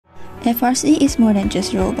FRC is more than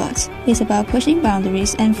just robots. It's about pushing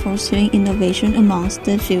boundaries and fostering innovation amongst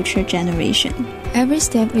the future generation. Every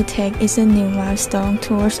step we take is a new milestone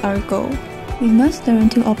towards our goal. We must learn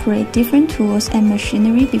to operate different tools and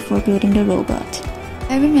machinery before building the robot.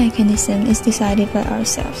 Every mechanism is decided by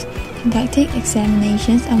ourselves, conducting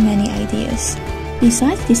examinations on many ideas.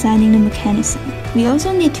 Besides designing the mechanism, we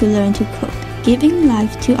also need to learn to code, giving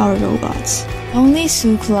life to our robots. Only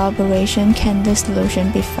through collaboration can the solution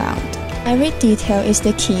be found. Every detail is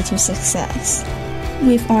the key to success.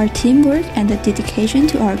 With our teamwork and the dedication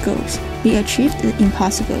to our goals, we achieve the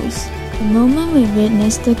impossibles. The moment we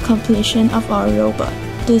witness the completion of our robot,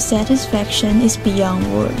 the satisfaction is beyond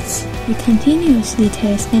words. We continuously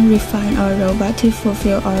test and refine our robot to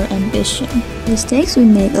fulfill our ambition. Mistakes we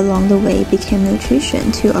make along the way become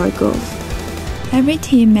nutrition to our growth. Every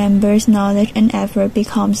team member's knowledge and effort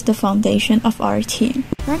becomes the foundation of our team.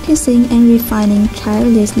 Practicing and refining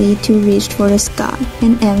tirelessly to reach for the sky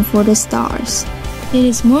and aim for the stars. It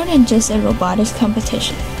is more than just a robotics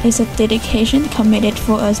competition. It's a dedication committed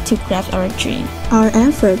for us to grasp our dream. Our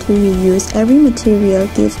effort to reuse every material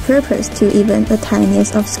gives purpose to even the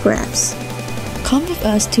tiniest of scraps. Come with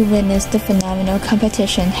us to witness the phenomenal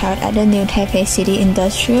competition held at the New Taipei City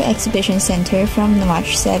Industrial Exhibition Center from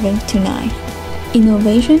March 7th to 9th.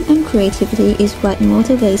 Innovation and creativity is what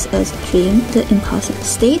motivates us to dream the impossible.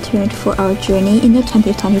 Stay tuned for our journey in the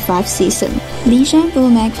 2025 season. Lishan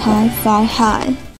Magpie, fly high.